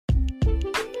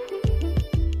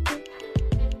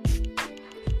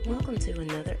Welcome to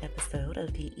another episode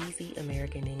of the Easy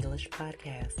American English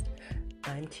Podcast.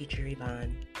 I'm Teacher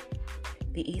Yvonne.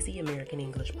 The Easy American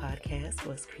English Podcast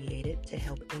was created to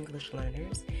help English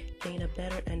learners gain a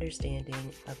better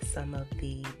understanding of some of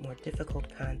the more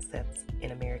difficult concepts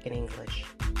in American English.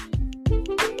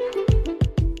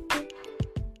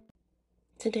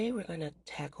 Today we're going to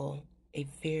tackle a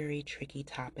very tricky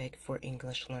topic for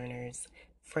English learners,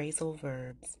 phrasal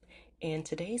verbs. And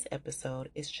today's episode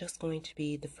is just going to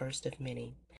be the first of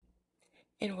many.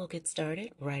 And we'll get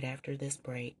started right after this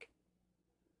break.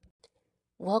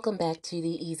 Welcome back to the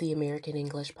Easy American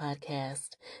English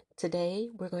Podcast. Today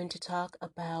we're going to talk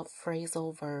about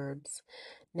phrasal verbs.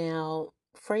 Now,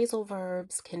 phrasal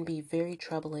verbs can be very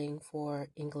troubling for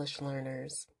English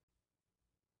learners.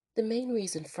 The main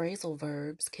reason phrasal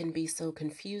verbs can be so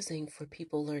confusing for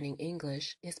people learning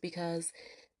English is because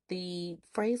the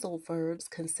phrasal verbs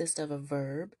consist of a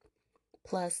verb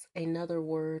plus another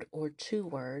word or two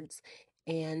words,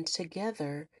 and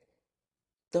together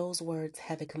those words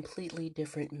have a completely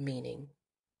different meaning.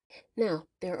 Now,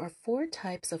 there are four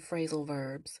types of phrasal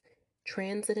verbs: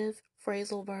 transitive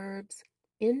phrasal verbs,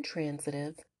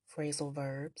 intransitive phrasal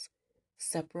verbs,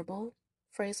 separable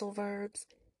phrasal verbs,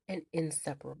 and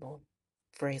inseparable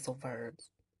phrasal verbs.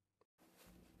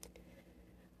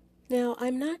 Now,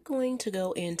 I'm not going to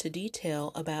go into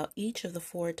detail about each of the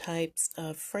four types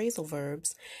of phrasal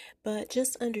verbs, but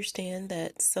just understand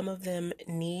that some of them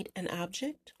need an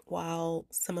object, while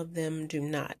some of them do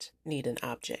not need an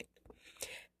object.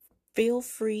 Feel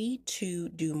free to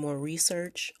do more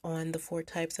research on the four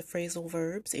types of phrasal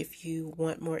verbs if you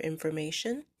want more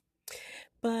information.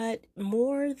 But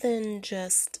more than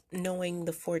just knowing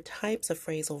the four types of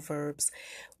phrasal verbs,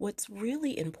 what's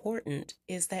really important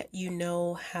is that you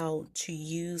know how to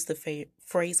use the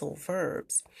phrasal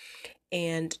verbs,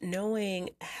 and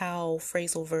knowing how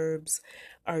phrasal verbs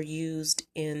are used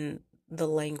in the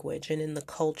language and in the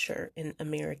culture in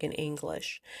American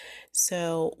English.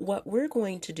 So what we're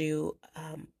going to do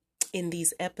in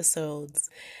these episodes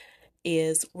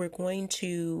is we're going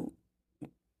to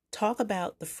talk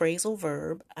about the phrasal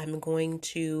verb. I'm going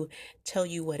to tell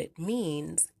you what it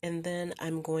means, and then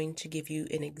I'm going to give you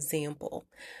an example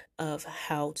of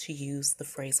how to use the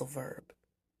phrasal verb.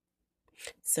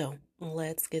 So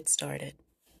let's get started.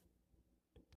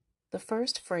 The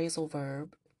first phrasal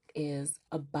verb is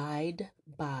abide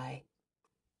by.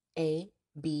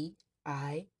 A-B-I-D-E-B-Y.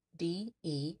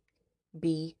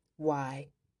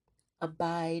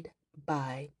 Abide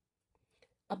by.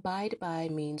 Abide by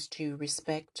means to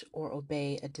respect or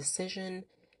obey a decision,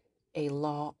 a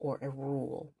law, or a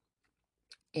rule.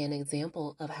 An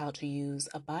example of how to use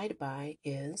abide by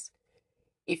is,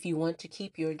 if you want to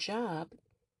keep your job,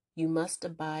 you must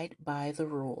abide by the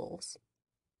rules.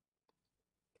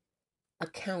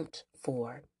 Account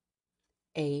for.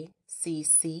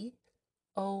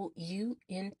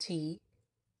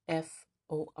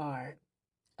 A-C-C-O-U-N-T-F-O-R.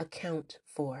 Account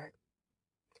for.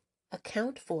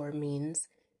 Account for means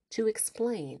to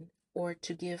explain or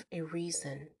to give a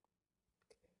reason.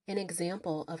 An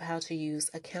example of how to use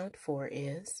account for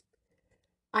is,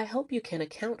 I hope you can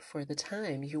account for the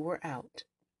time you were out.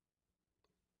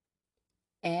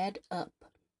 Add up.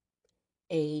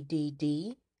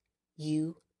 A-D-D-U-P.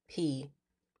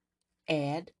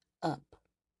 Add up.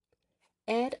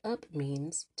 Add up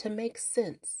means to make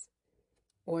sense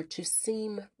or to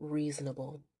seem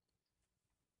reasonable.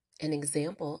 An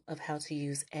example of how to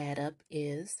use add up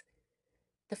is,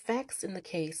 the facts in the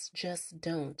case just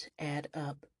don't add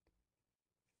up.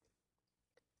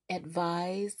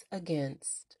 Advise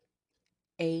against.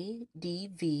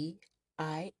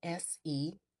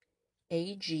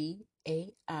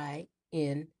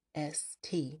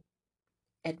 A-D-V-I-S-E-A-G-A-I-N-S-T.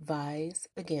 Advise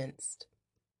against.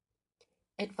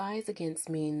 Advise against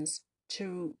means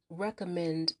to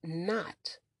recommend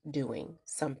not doing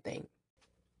something.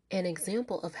 An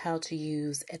example of how to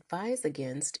use advise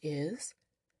against is,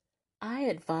 I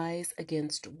advise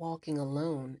against walking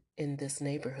alone in this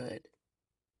neighborhood.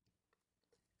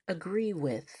 Agree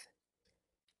with.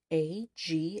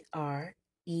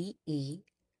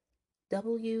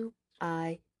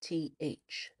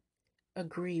 A-G-R-E-E-W-I-T-H.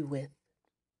 Agree with.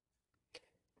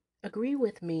 Agree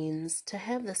with means to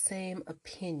have the same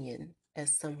opinion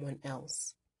as someone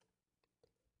else.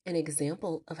 An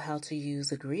example of how to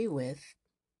use agree with,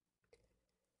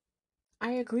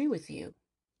 I agree with you.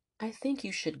 I think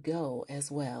you should go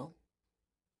as well.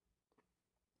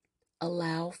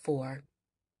 Allow for.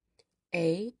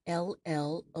 A-L-L-O-W-F-O-R.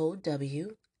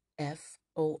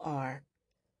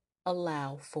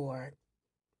 Allow for.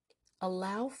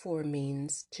 Allow for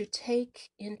means to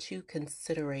take into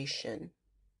consideration.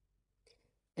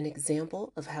 An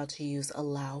example of how to use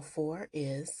allow for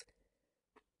is,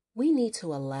 we need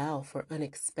to allow for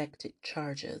unexpected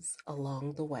charges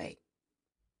along the way.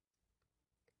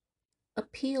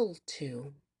 Appeal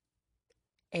to.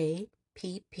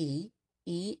 A-P-P-E-A-L-T-O.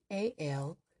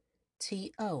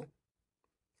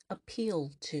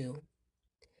 Appeal to.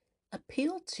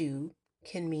 Appeal to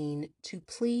can mean to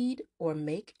plead or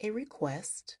make a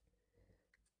request,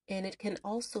 and it can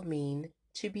also mean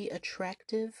to be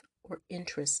attractive or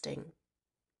interesting.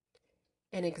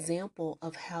 An example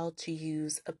of how to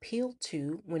use appeal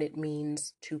to when it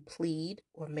means to plead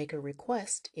or make a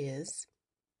request is,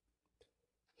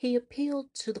 he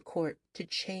appealed to the court to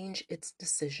change its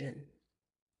decision.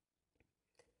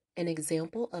 An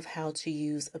example of how to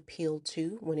use appeal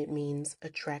to when it means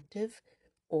attractive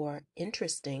or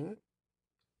interesting.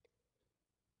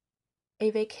 A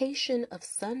vacation of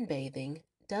sunbathing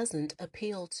doesn't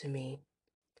appeal to me.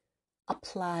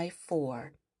 Apply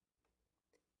for.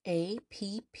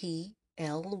 A-P-P-L-Y-F-O-R.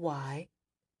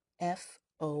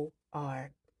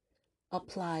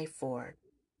 Apply for.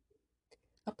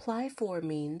 Apply for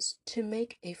means to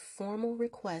make a formal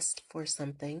request for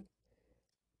something,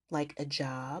 like a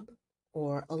job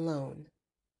or a loan.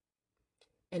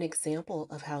 An example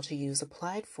of how to use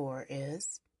applied for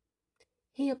is,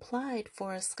 he applied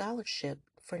for a scholarship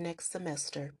for next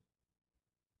semester.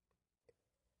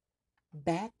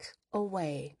 Back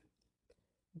away.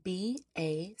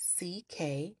 B-A-C-K-A-W-A-Y.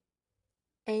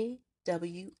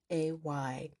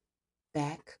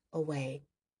 Back away.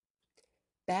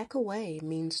 Back away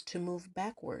means to move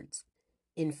backwards,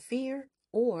 in fear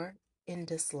or in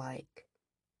dislike.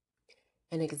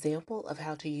 An example of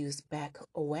how to use back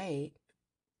away,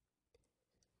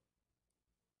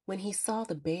 when he saw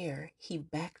the bear, he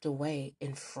backed away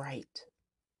in fright.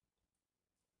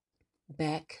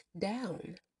 Back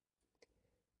down.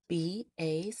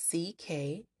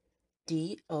 B-A-C-K-D-O-W-N.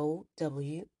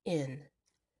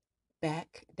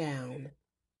 Back down.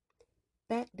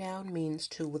 Back down means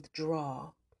to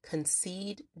withdraw,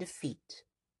 concede defeat.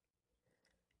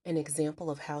 An example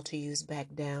of how to use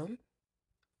back down.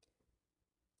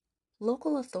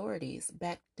 Local authorities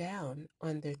backed down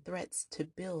on their threats to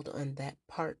build on that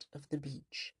part of the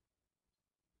beach.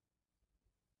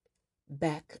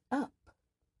 Back up.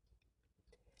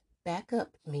 Back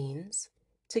up means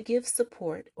to give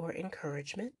support or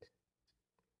encouragement,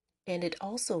 and it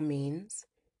also means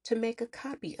to make a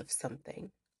copy of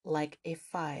something, like a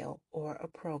file or a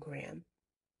program.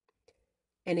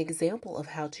 An example of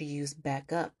how to use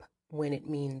back up when it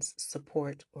means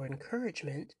support or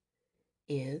encouragement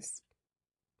is,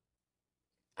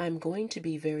 I'm going to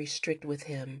be very strict with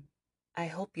him. I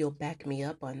hope you'll back me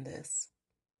up on this.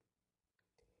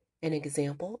 An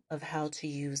example of how to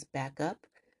use back up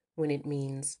when it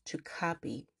means to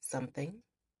copy something.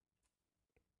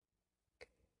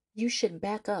 You should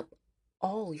back up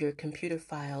all your computer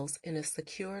files in a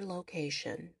secure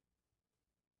location.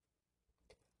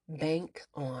 Bank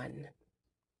on.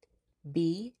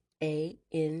 B-A-N-K-O-N.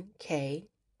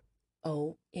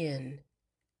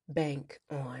 Bank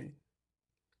on.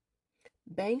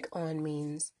 Bank on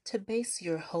means to base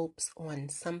your hopes on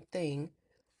something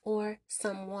or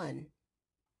someone.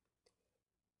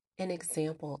 An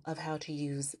example of how to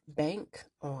use bank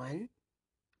on,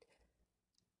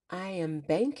 I am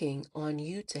banking on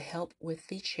you to help with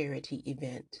the charity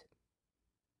event.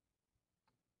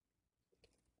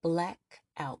 Black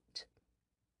out.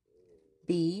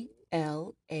 B-L-A-C-K-O-U-T.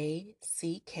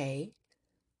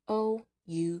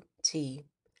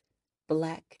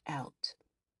 Black out.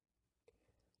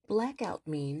 Blackout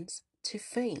means to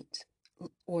faint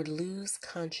or lose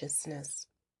consciousness.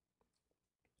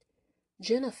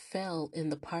 Jenna fell in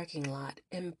the parking lot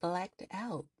and blacked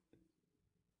out.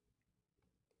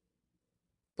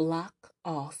 Block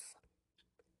off.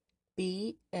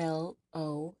 B-L-O-C-K-O-F-F.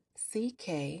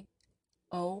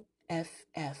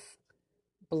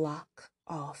 Block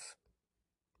off.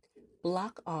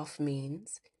 Block off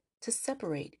means to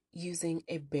separate using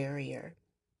a barrier.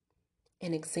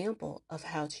 An example of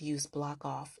how to use block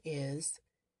off is,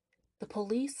 the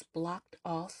police blocked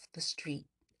off the street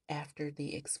after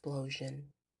the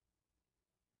explosion.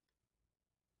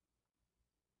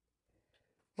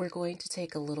 We're going to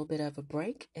take a little bit of a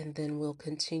break and then we'll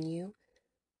continue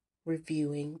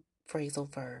reviewing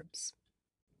phrasal verbs.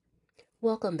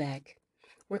 Welcome back.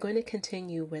 We're going to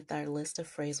continue with our list of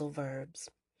phrasal verbs,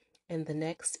 and the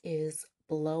next is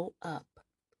blow up.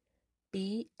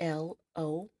 B-L-O-W-U-P.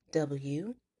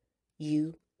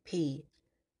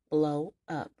 Blow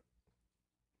up.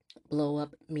 Blow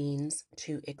up means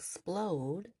to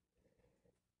explode,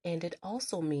 and it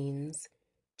also means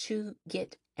to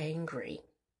get angry.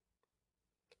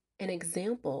 An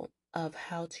example of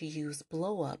how to use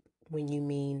blow up when you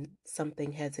mean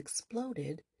something has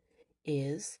exploded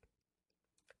is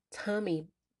Tommy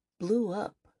blew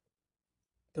up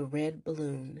the red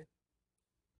balloon.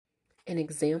 An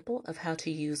example of how to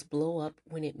use blow up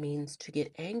when it means to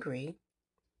get angry: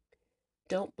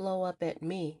 don't blow up at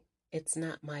me, it's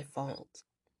not my fault.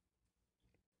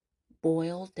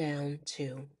 Boil down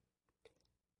to: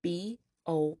 BOILDWNTO.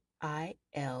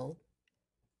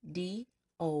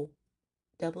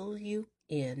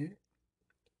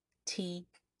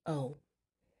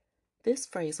 This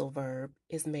phrasal verb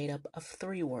is made up of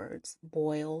three words: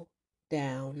 boil,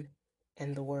 down,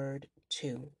 and the word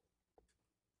to.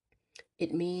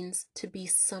 It means to be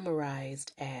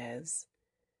summarized as,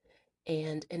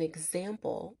 and an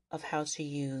example of how to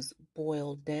use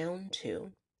boil down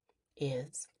to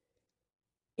is,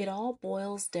 it all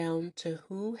boils down to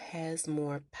who has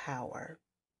more power.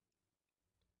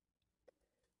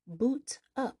 Boot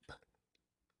up.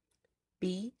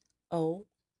 BOOTUP.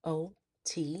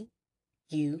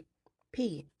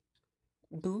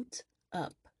 Boot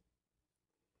up.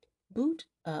 Boot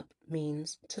up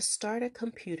means to start a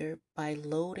computer by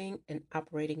loading an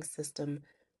operating system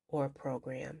or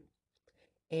program.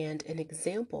 And an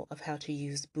example of how to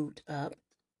use boot up: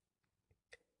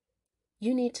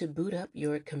 you need to boot up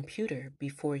your computer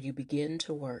before you begin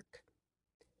to work.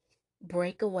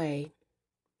 Break away.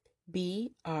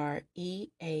 BREAKAWAY.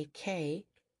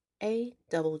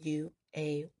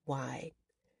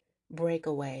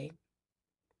 Breakaway.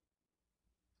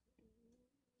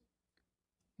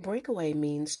 Breakaway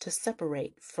means to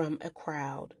separate from a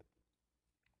crowd.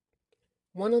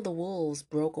 One of the wolves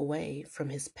broke away from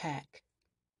his pack.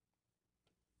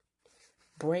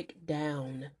 Break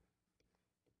down.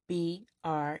 BREAKDOWN.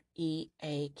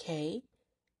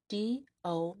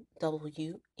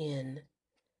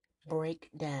 Break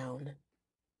down.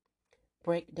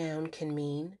 Break down can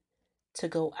mean to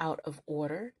go out of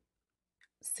order,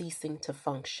 ceasing to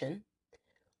function,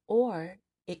 or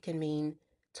it can mean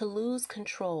to lose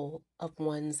control of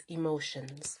one's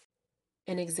emotions.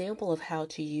 An example of how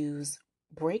to use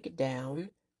break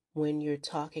down when you're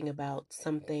talking about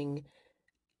something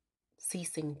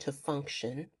ceasing to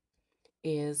function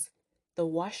is, the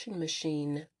washing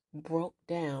machine broke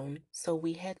down, so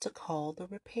we had to call the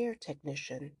repair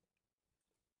technician.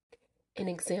 An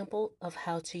example of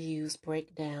how to use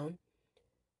break down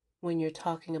when you're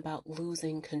talking about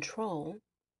losing control: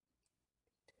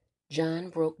 John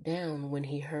broke down when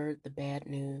he heard the bad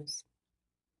news.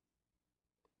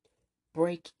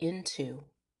 Break into.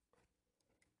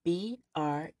 BREAKINTO.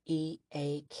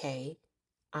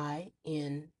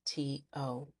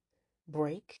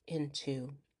 Break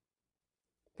into.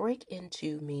 Break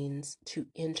into means to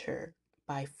enter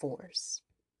by force.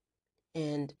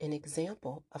 And an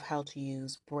example of how to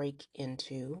use break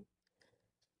into: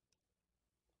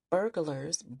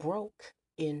 burglars broke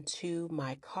into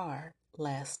my car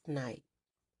last night.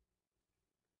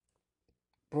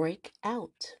 Break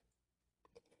out.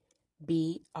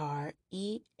 BREAKOUT.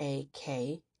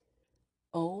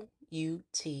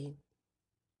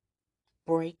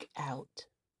 Break out.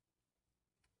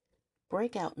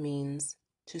 Break out means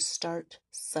to start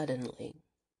suddenly.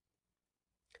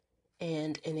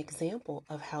 And an example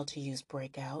of how to use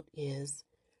breakout is,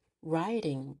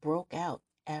 rioting broke out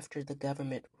after the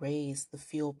government raised the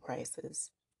fuel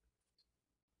prices.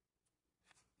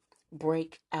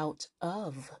 Break out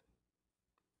of.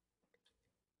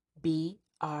 BREAKOUTOF.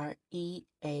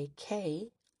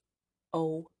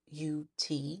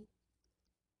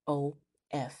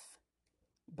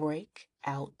 Break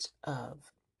out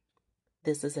of.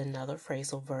 This is another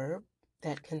phrasal verb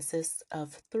that consists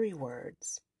of three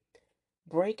words.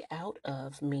 Break out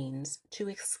of means to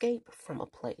escape from a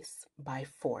place by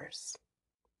force.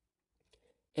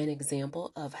 An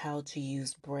example of how to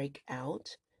use break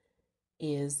out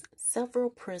is,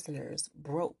 several prisoners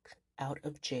broke out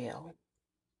of jail.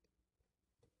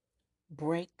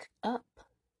 Break up.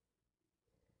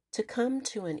 To come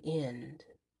to an end.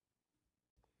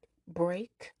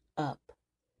 Break up.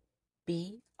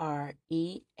 BREAKUP.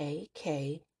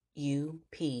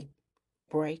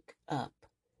 Break up.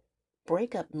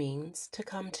 Break up means to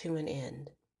come to an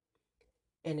end.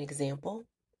 An example: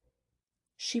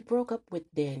 she broke up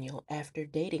with Daniel after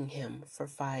dating him for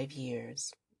 5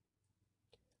 years.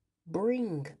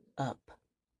 Bring up.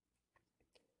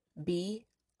 BRINGUP.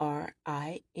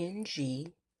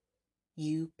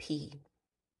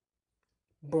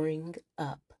 Bring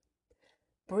up.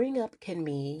 Bring up can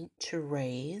mean to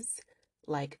raise,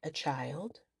 like a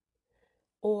child,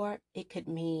 or it could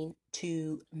mean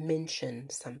to mention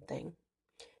something.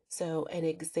 So, an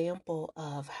example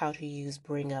of how to use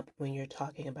bring up when you're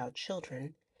talking about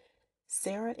children: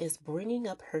 Sarah is bringing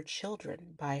up her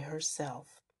children by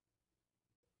herself.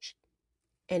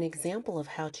 An example of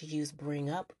how to use bring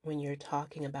up when you're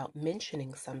talking about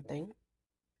mentioning something: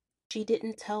 she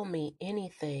didn't tell me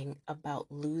anything about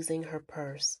losing her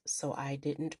purse, so I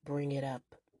didn't bring it up.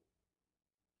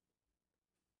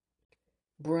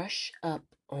 Brush up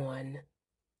on.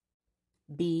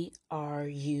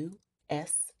 BRUSHUPON.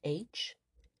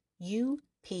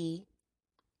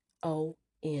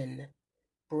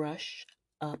 Brush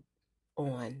up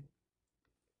on.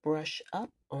 Brush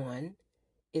up on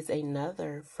is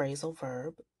another phrasal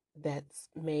verb that's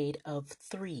made of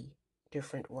 3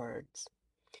 different words.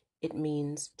 It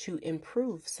means to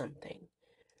improve something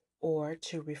or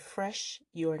to refresh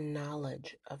your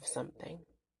knowledge of something.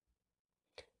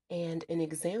 And an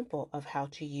example of how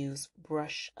to use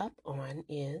brush up on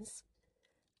is: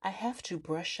 I have to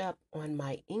brush up on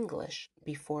my English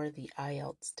before the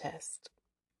IELTS test.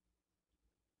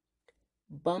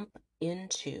 Bump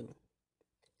into.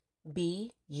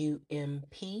 BUMPINTO.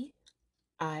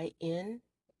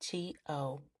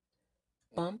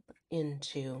 Bump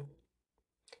into.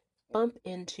 Bump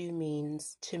into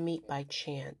means to meet by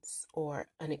chance or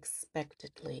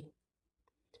unexpectedly.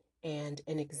 And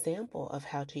an example of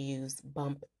how to use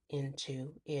bump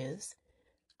into is: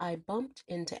 I bumped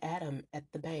into Adam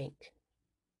at the bank.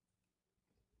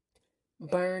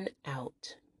 Burn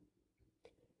out.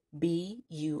 BURNOUT.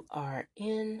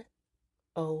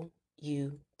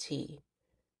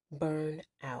 Burn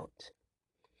out.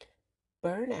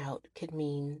 Burn out could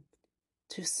mean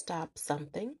to stop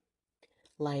something,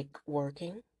 like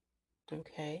working,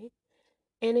 okay?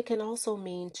 And it can also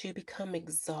mean to become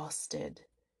exhausted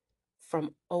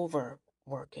from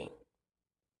overworking.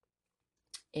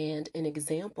 And an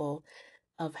example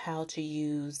of how to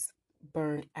use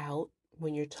burn out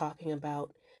when you're talking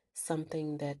about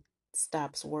something that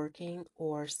stops working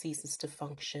or ceases to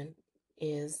function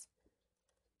is: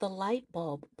 the light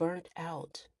bulb burnt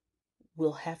out.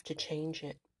 We'll have to change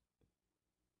it.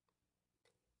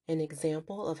 An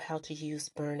example of how to use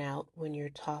burnout when you're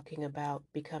talking about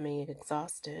becoming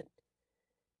exhausted: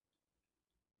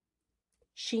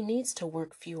 she needs to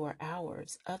work fewer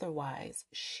hours, otherwise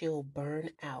she'll burn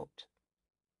out.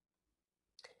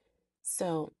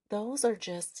 So those are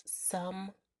just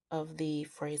some of the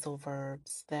phrasal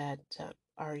verbs that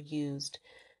are used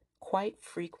quite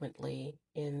frequently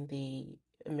in the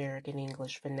American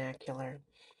English vernacular.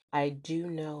 I do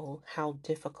know how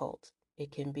difficult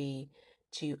it can be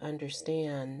to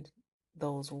understand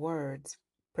those words,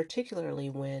 particularly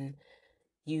when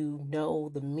you know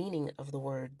the meaning of the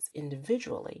words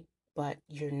individually, but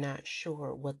you're not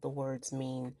sure what the words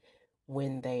mean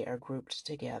when they are grouped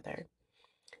together.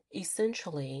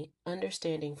 Essentially,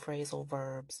 understanding phrasal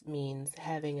verbs means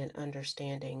having an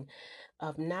understanding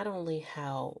of not only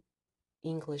how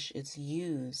English is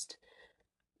used,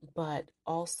 but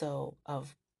also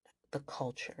of the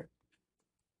culture.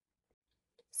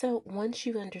 So once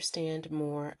you understand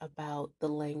more about the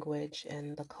language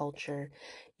and the culture,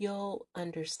 you'll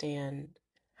understand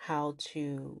how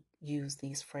to use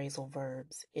these phrasal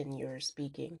verbs in your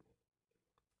speaking.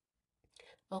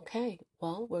 Okay,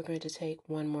 well, we're going to take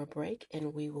one more break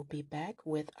and we will be back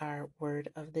with our word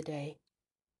of the day.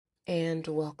 And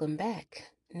welcome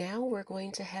back. Now we're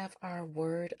going to have our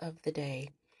word of the day.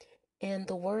 And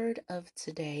the word of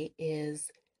today is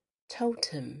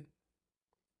totem.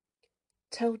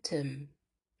 Totem.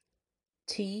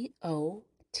 Totem.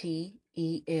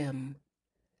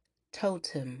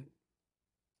 Totem.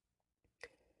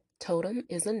 Totem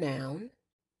is a noun.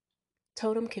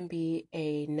 Totem can be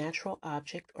a natural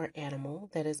object or animal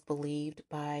that is believed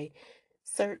by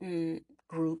certain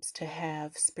groups to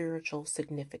have spiritual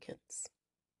significance.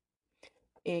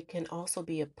 It can also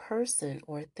be a person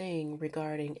or thing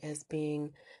regarding as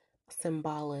being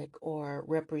symbolic or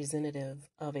representative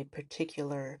of a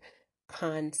particular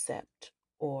concept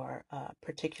or a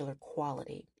particular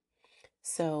quality.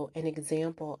 So, an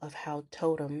example of how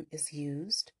totem is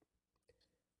used: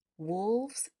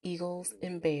 wolves, eagles,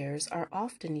 and bears are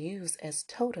often used as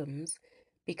totems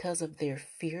because of their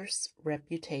fierce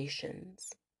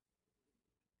reputations.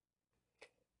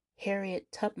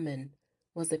 Harriet Tubman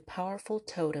was a powerful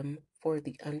totem for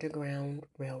the Underground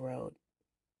Railroad.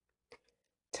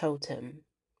 Totem.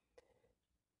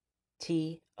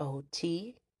 Totem.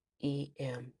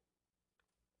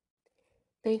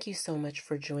 Thank you so much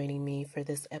for joining me for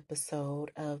this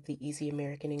episode of the Easy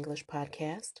American English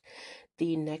podcast.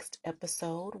 The next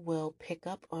episode will pick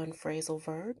up on phrasal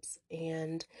verbs,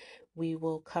 and we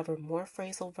will cover more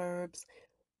phrasal verbs,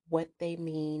 what they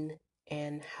mean,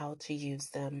 and how to use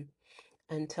them.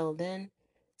 Until then,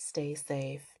 stay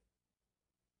safe.